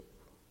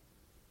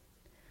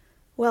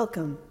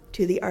Welcome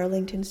to the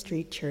Arlington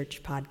Street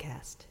Church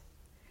podcast.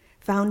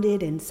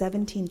 Founded in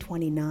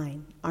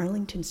 1729,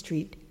 Arlington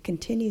Street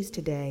continues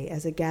today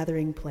as a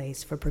gathering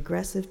place for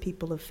progressive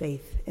people of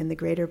faith in the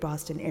greater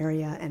Boston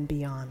area and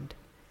beyond.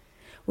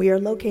 We are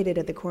located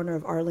at the corner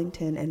of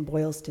Arlington and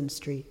Boylston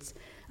Streets,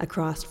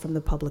 across from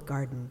the Public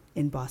Garden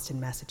in Boston,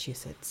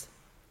 Massachusetts.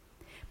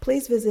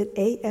 Please visit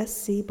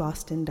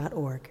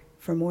ascboston.org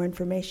for more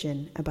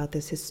information about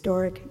this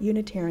historic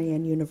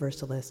Unitarian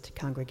Universalist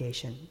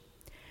congregation.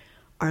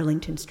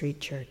 Arlington Street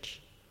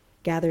Church,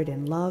 gathered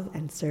in love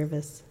and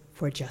service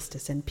for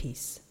justice and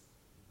peace.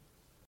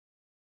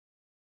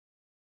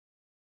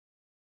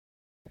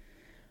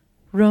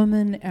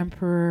 Roman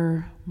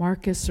Emperor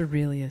Marcus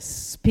Aurelius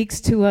speaks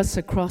to us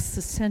across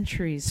the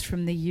centuries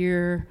from the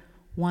year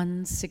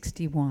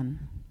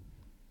 161.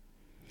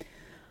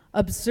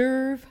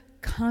 Observe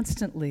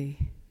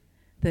constantly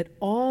that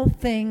all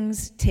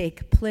things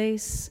take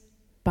place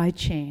by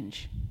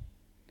change,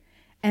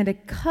 and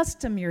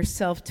accustom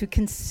yourself to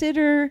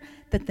consider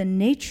that the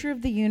nature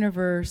of the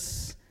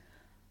universe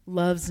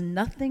loves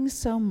nothing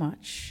so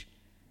much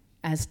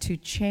as to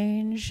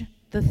change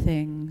the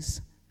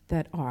things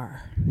that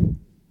are.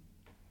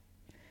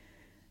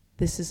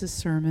 This is a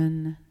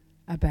sermon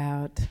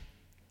about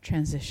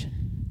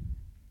transition.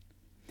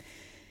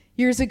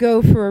 Years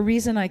ago, for a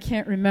reason I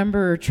can't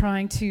remember,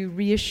 trying to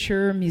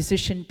reassure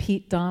musician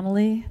Pete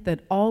Donnelly that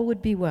all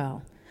would be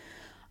well,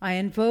 I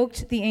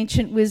invoked the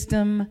ancient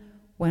wisdom,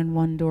 when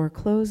one door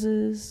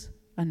closes,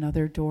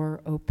 another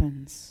door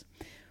opens.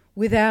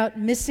 Without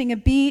missing a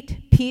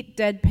beat, Pete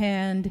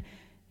deadpanned,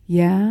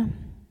 "Yeah,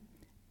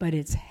 but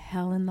it's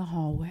hell in the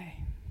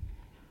hallway."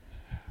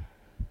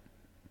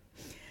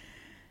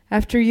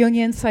 After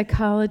Jungian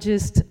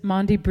psychologist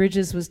Mondi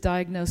Bridges was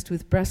diagnosed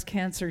with breast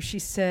cancer, she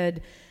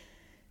said,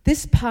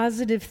 "This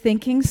positive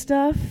thinking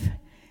stuff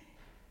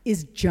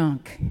is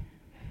junk.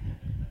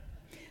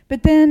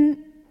 But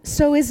then,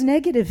 so is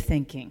negative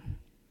thinking.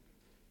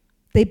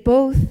 They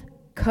both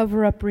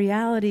cover up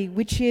reality,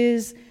 which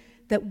is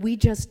that we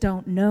just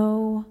don't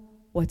know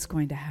what's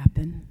going to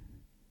happen.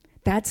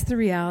 That's the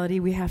reality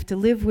we have to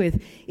live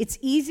with. It's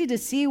easy to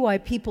see why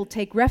people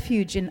take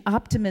refuge in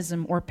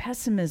optimism or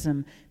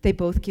pessimism. They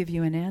both give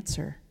you an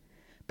answer.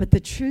 But the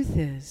truth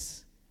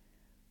is,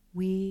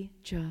 we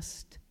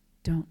just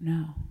don't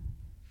know.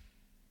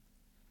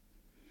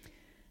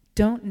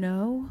 Don't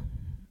know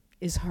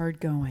is hard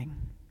going.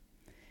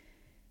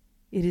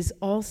 It is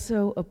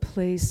also a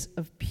place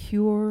of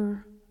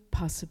pure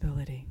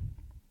possibility.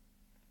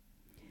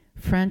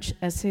 French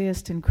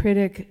essayist and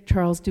critic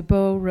Charles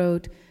Dubos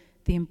wrote,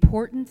 "The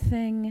important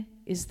thing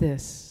is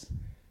this: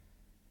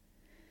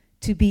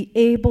 to be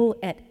able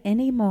at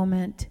any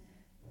moment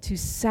to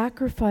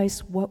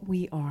sacrifice what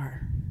we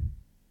are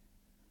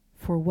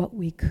for what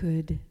we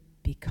could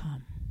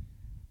become."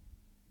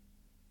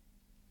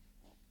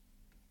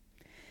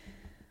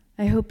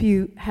 I hope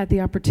you had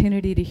the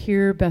opportunity to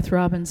hear Beth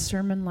Robbins'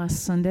 sermon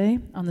last Sunday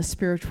on the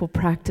spiritual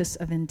practice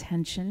of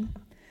intention.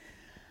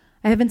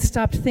 I haven't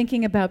stopped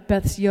thinking about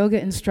Beth's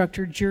yoga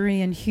instructor,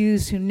 Jurian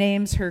Hughes, who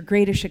names her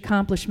greatest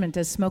accomplishment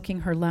as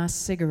smoking her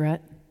last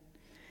cigarette.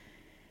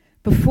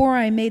 Before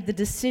I made the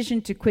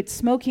decision to quit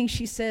smoking,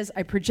 she says,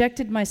 I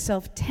projected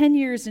myself 10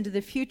 years into the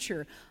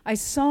future. I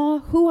saw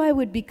who I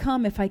would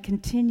become if I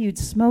continued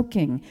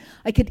smoking.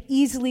 I could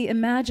easily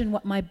imagine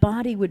what my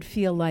body would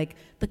feel like,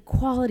 the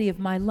quality of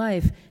my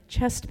life,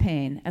 chest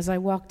pain as I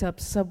walked up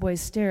subway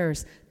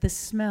stairs, the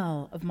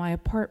smell of my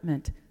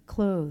apartment,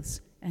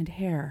 clothes, and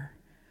hair.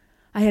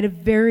 I had a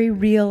very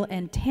real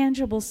and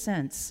tangible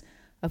sense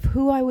of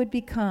who I would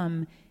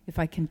become if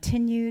I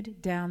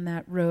continued down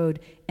that road,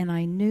 and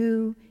I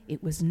knew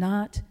it was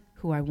not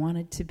who I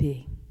wanted to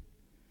be.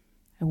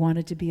 I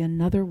wanted to be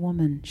another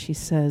woman, she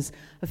says,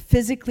 a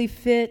physically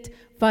fit,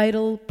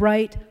 vital,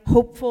 bright,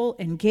 hopeful,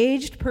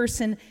 engaged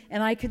person,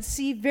 and I could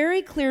see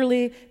very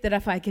clearly that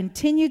if I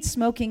continued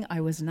smoking, I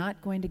was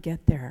not going to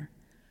get there.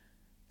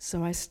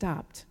 So I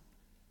stopped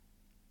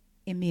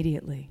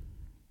immediately.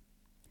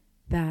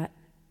 That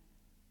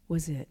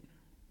was it.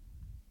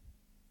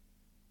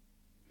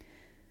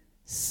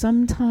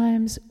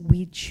 Sometimes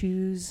we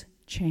choose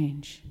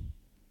change,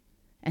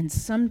 and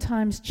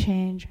sometimes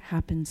change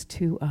happens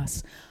to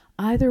us.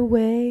 Either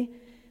way,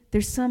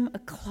 there's some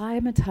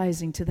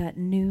acclimatizing to that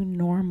new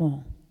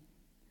normal.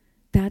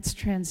 That's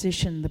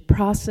transition, the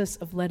process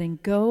of letting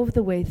go of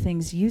the way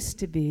things used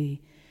to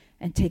be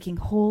and taking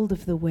hold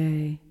of the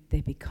way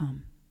they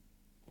become.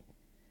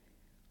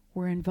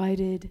 We're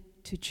invited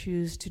to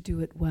choose to do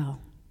it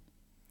well,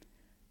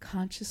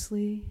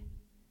 consciously,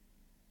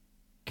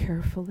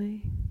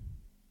 carefully,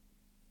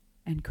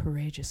 and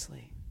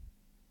courageously.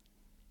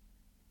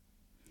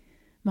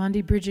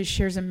 Mondi Bridges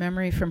shares a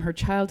memory from her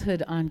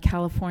childhood on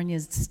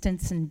California's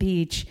Stinson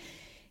Beach.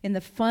 In the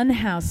fun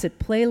house at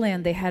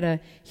Playland, they had a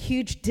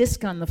huge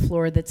disc on the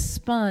floor that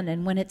spun,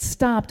 and when it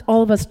stopped,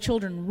 all of us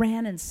children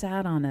ran and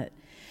sat on it.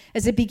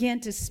 As it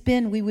began to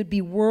spin, we would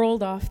be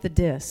whirled off the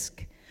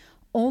disc.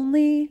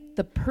 Only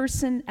the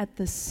person at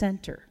the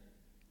center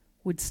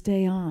would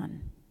stay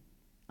on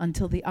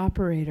until the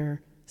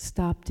operator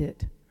stopped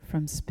it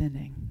from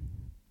spinning.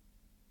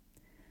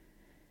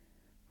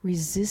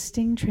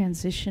 Resisting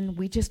transition,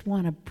 we just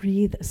want to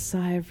breathe a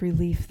sigh of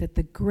relief that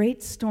the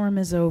great storm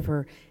is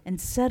over and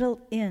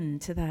settle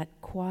into that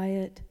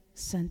quiet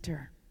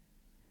center.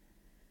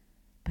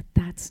 But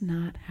that's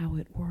not how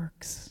it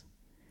works.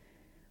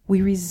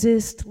 We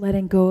resist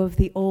letting go of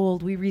the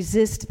old. We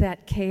resist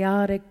that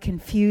chaotic,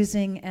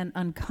 confusing, and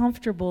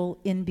uncomfortable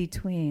in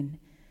between.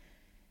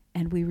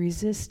 And we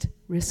resist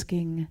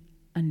risking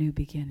a new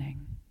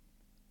beginning.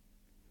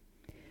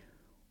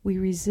 We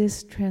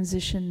resist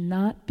transition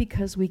not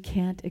because we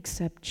can't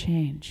accept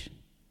change,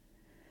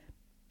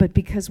 but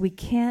because we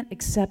can't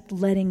accept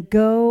letting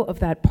go of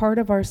that part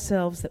of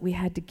ourselves that we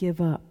had to give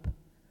up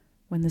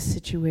when the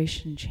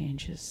situation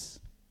changes.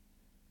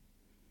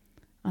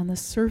 On the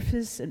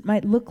surface, it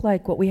might look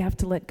like what we have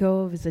to let go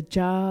of is a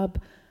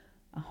job,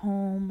 a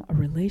home, a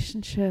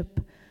relationship,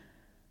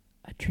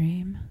 a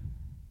dream.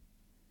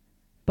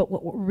 But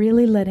what we're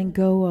really letting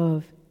go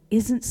of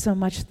isn't so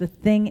much the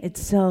thing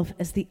itself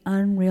as the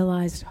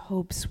unrealized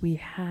hopes we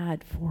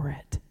had for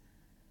it.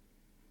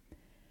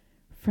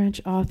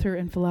 French author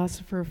and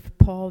philosopher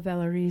Paul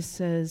Valéry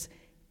says,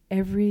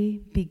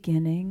 "Every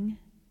beginning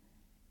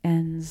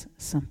ends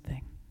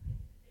something."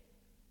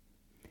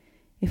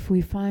 If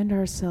we find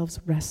ourselves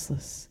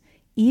restless,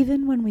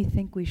 even when we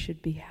think we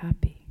should be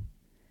happy,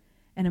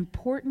 an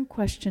important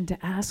question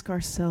to ask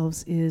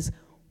ourselves is,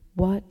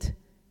 what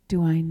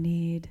do I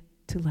need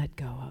to let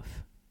go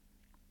of?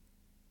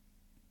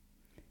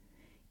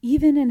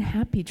 Even in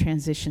happy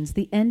transitions,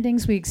 the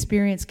endings we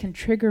experience can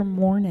trigger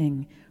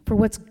mourning for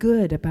what's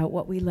good about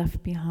what we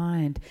left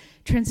behind.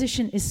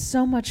 Transition is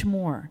so much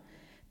more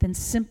than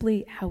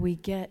simply how we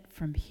get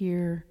from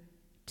here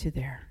to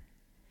there.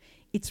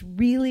 It's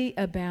really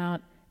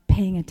about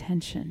paying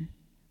attention,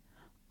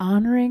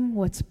 honoring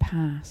what's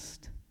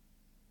past,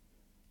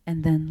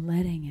 and then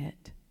letting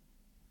it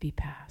be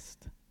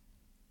past.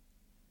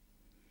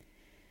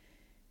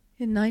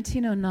 In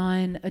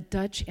 1909, a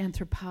Dutch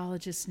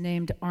anthropologist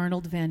named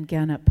Arnold van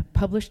Gennep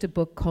published a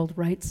book called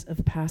Rites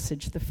of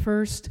Passage, the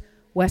first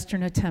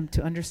Western attempt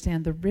to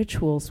understand the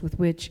rituals with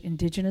which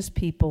indigenous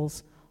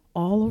peoples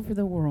all over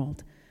the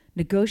world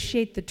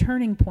negotiate the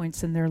turning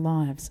points in their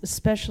lives,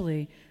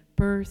 especially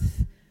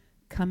birth,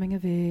 coming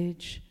of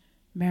age,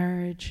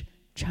 marriage,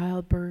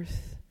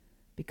 childbirth,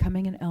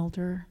 becoming an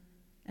elder,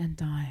 and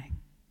dying.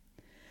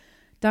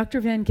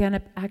 Dr. van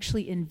Gennep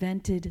actually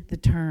invented the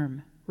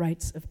term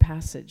rites of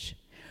passage,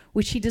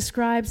 which he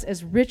describes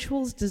as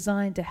rituals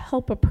designed to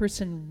help a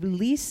person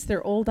release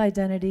their old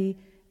identity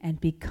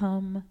and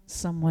become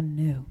someone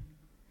new.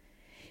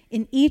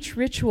 In each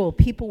ritual,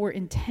 people were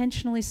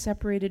intentionally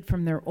separated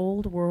from their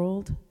old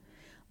world,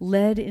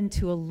 led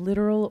into a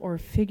literal or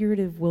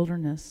figurative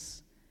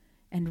wilderness,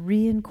 and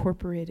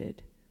reincorporated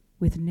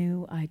with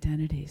new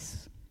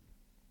identities.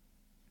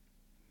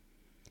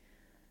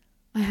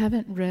 I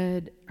haven't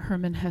read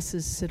Hermann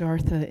Hesse's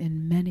Siddhartha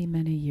in many,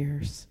 many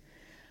years,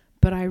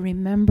 but I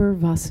remember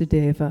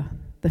Vasudeva,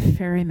 the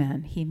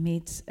ferryman he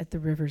meets at the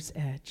river's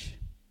edge.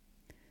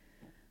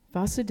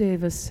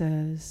 Vasudeva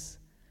says,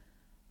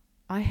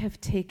 "I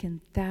have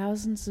taken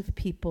thousands of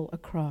people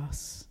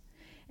across,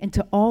 and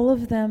to all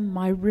of them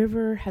my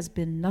river has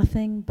been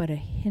nothing but a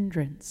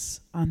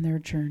hindrance on their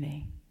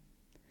journey.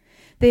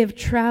 They have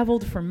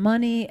traveled for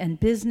money and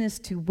business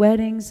to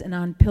weddings and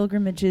on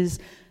pilgrimages.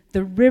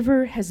 The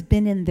river has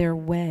been in their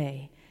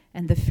way,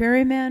 and the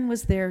ferryman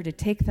was there to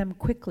take them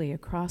quickly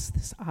across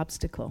this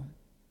obstacle.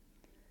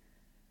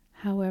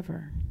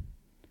 However,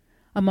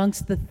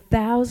 amongst the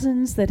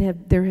thousands there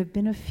have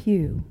been a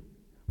few,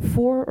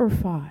 4 or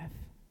 5,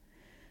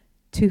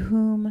 to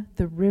whom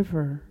the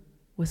river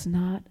was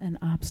not an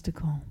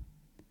obstacle.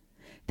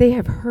 They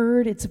have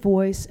heard its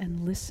voice and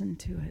listened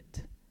to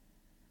it,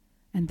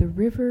 and the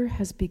river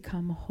has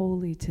become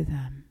holy to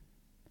them,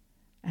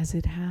 as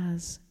it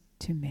has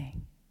to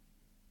me."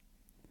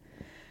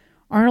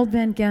 Arnold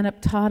van Gennep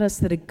taught us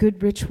that a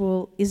good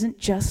ritual isn't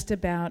just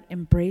about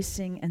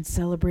embracing and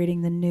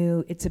celebrating the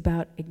new, it's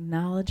about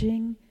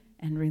acknowledging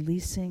and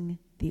releasing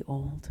the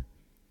old.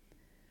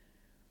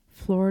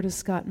 Florida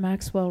Scott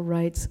Maxwell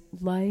writes,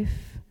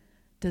 "Life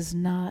does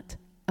not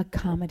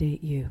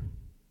accommodate you.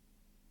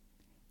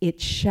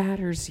 It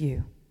shatters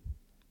you.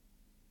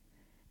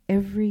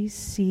 Every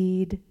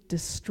seed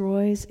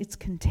destroys its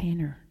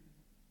container,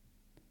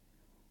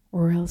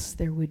 or else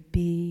there would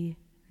be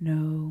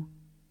no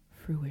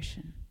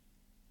fruition."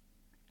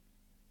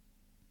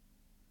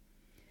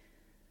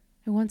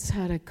 I once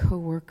had a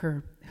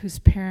coworker whose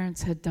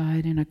parents had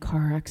died in a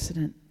car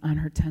accident on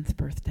her 10th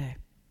birthday.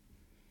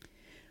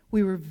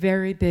 We were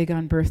very big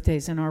on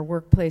birthdays in our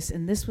workplace,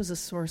 and this was a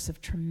source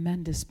of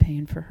tremendous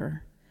pain for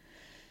her.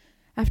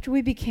 After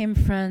we became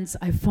friends,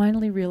 I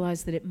finally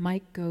realized that it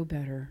might go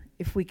better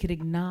if we could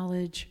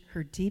acknowledge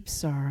her deep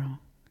sorrow,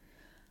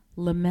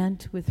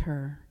 lament with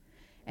her,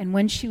 and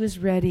when she was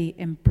ready,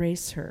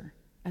 embrace her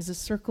as a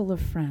circle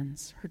of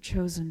friends, her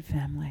chosen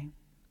family.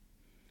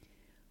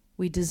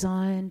 We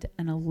designed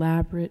an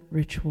elaborate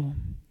ritual,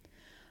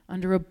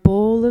 Under a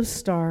bowl of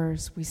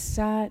stars, we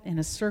sat in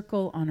a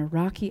circle on a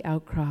rocky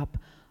outcrop,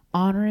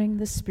 honoring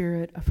the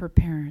spirit of her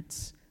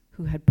parents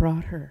who had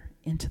brought her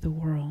into the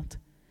world.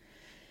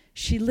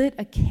 She lit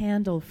a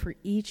candle for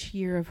each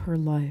year of her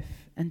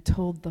life and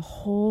told the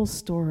whole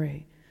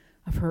story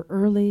of her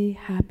early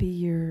happy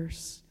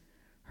years,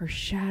 her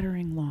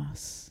shattering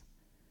loss,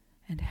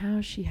 and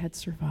how she had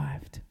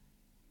survived.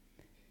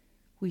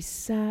 We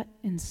sat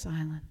in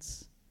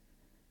silence,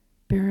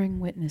 bearing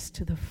witness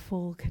to the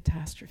full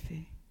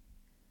catastrophe.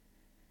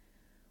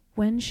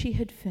 When she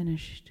had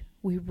finished,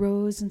 we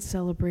rose in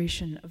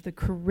celebration of the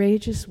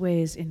courageous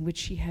ways in which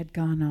she had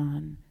gone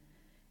on,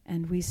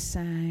 and we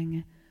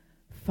sang,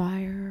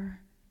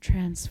 "Fire,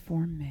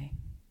 transform me.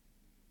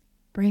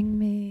 Bring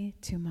me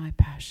to my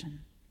passion.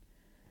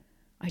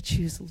 I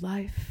choose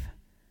life.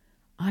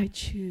 I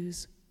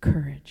choose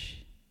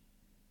courage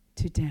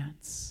to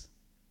dance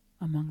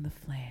among the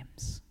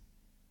flames."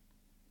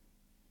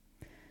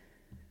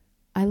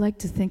 I like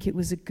to think it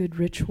was a good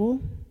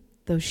ritual,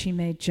 though she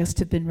may just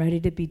have been ready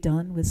to be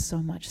done with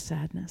so much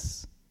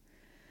sadness.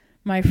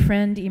 My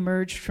friend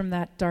emerged from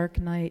that dark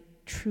night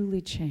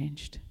truly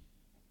changed,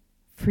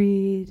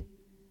 freed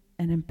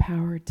and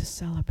empowered to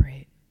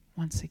celebrate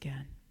once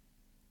again.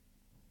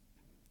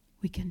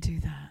 We can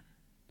do that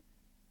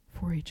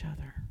for each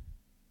other.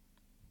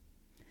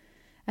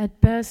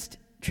 At best,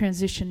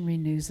 transition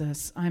renews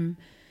us. I'm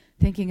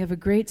thinking of a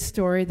great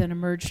story that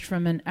emerged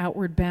from an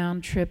outward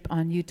bound trip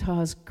on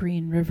Utah's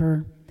Green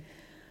River.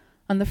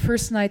 On the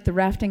first night, the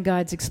rafting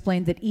guides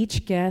explained that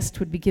each guest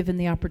would be given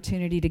the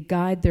opportunity to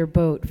guide their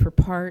boat for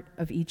part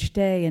of each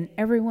day, and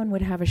everyone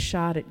would have a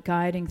shot at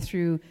guiding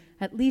through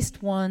at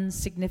least one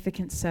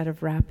significant set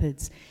of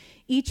rapids.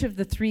 Each of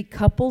the 3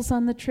 couples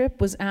on the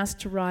trip was asked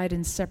to ride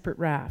in separate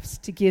rafts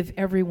to give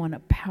everyone a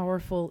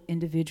powerful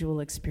individual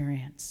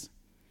experience.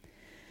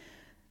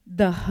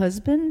 The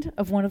husband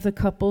of one of the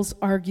couples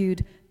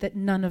argued that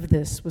none of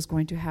this was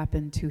going to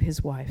happen to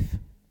his wife.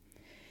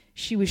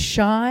 She was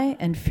shy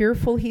and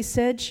fearful, he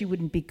said. She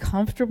wouldn't be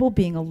comfortable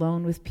being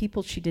alone with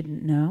people she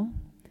didn't know.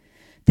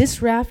 This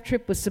raft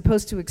trip was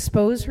supposed to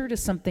expose her to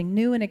something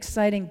new and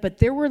exciting, but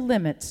there were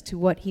limits to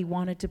what he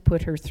wanted to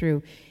put her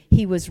through.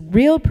 He was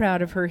real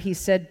proud of her, he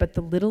said, but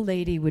the little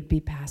lady would be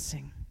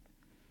passing.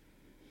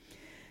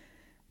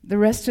 The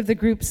rest of the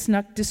group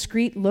snuck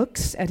discreet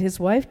looks at his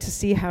wife to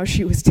see how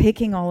she was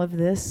taking all of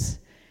this.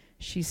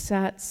 She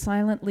sat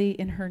silently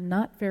in her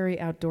not very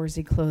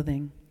outdoorsy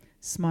clothing,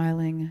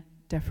 smiling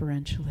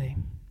deferentially.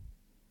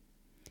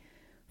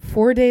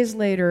 4 days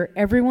later,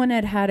 everyone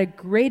had had a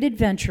great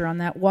adventure on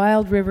that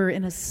wild river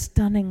in a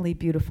stunningly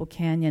beautiful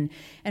canyon.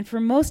 And for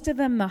most of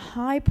them, the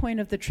high point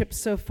of the trip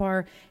so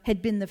far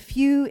had been the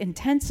few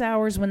intense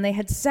hours when they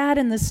had sat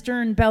in the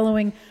stern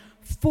bellowing,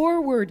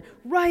 "Forward,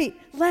 right,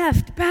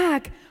 left,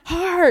 back,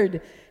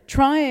 hard,"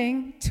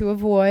 trying to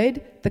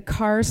avoid the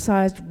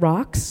car-sized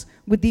rocks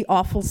with the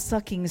awful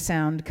sucking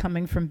sound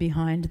coming from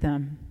behind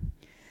them.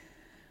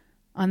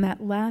 On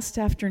that last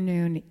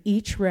afternoon,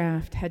 each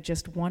raft had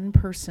just one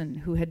person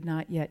who had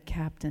not yet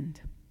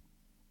captained.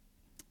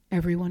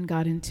 Everyone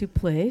got into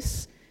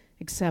place,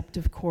 except,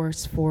 of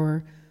course,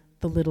 for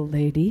the little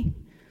lady.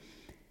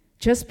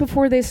 Just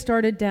before they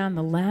started down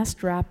the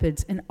last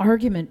rapids, an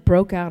argument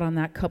broke out on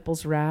that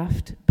couple's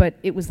raft, but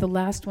it was the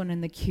last one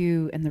in the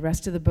queue, and the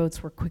rest of the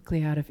boats were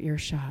quickly out of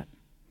earshot.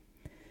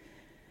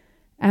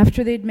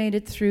 After they'd made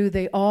it through,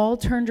 they all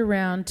turned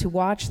around to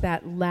watch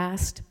that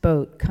last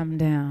boat come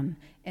down.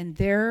 And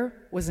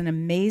there was an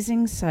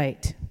amazing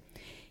sight.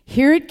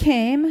 Here it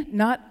came,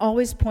 not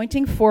always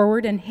pointing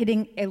forward and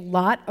hitting a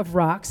lot of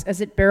rocks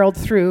as it barreled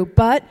through,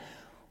 but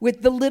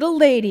with the little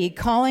lady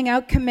calling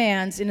out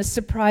commands in a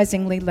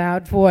surprisingly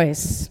loud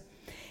voice.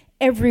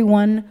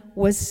 Everyone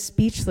was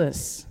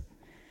speechless.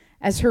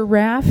 As her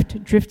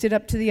raft drifted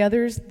up to the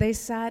others, they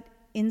sat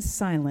in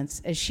silence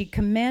as she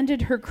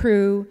commanded her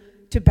crew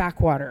to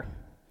backwater.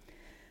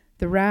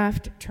 The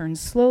raft turned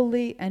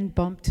slowly and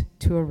bumped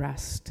to a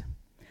rest.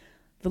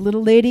 The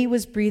little lady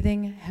was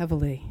breathing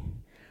heavily.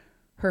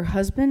 Her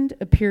husband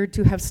appeared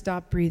to have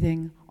stopped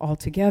breathing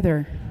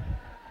altogether.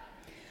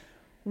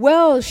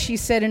 "Well," she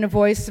said in a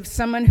voice of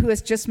someone who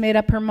has just made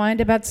up her mind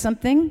about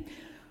something,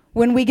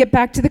 "when we get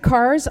back to the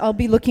cars, I'll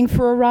be looking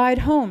for a ride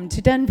home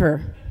to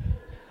Denver.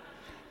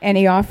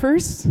 Any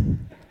offers?"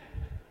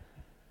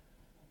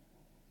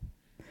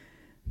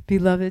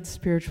 Beloved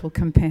spiritual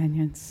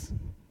companions,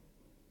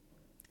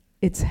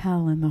 it's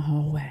hell in the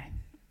hallway.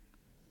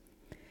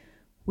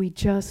 We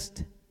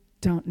just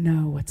don't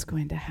know what's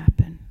going to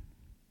happen.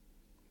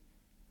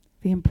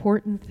 The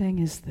important thing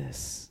is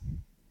this: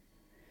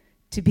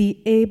 to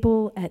be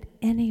able at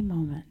any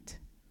moment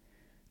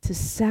to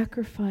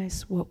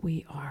sacrifice what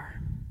we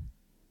are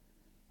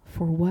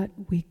for what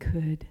we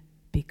could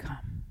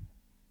become.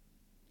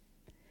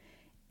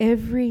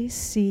 Every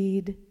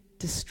seed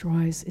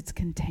destroys its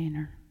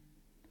container,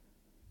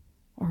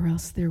 or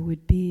else there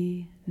would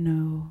be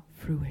no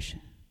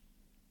fruition.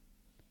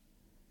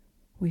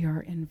 We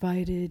are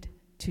invited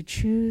to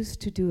choose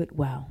to do it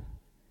well,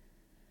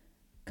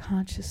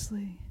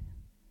 consciously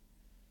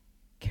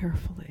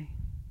carefully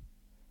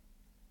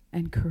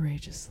and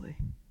courageously.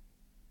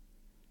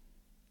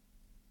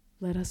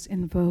 Let us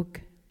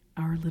invoke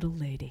Our Little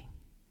Lady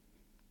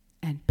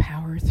and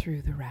power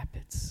through the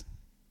rapids.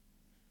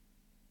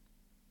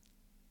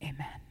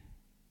 Amen.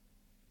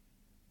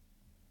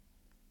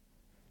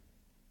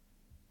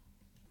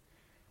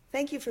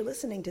 Thank you for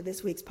listening to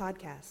this week's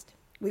podcast.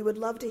 We would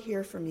love to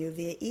hear from you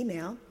via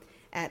email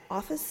at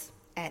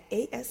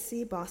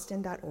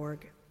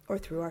office@ascboston.org or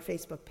through our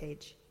Facebook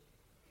page.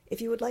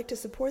 If you would like to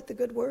support the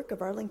good work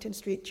of Arlington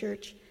Street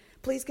Church,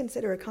 please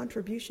consider a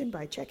contribution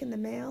by check in the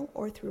mail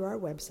or through our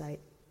website,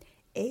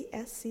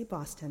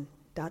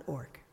 ascboston.org.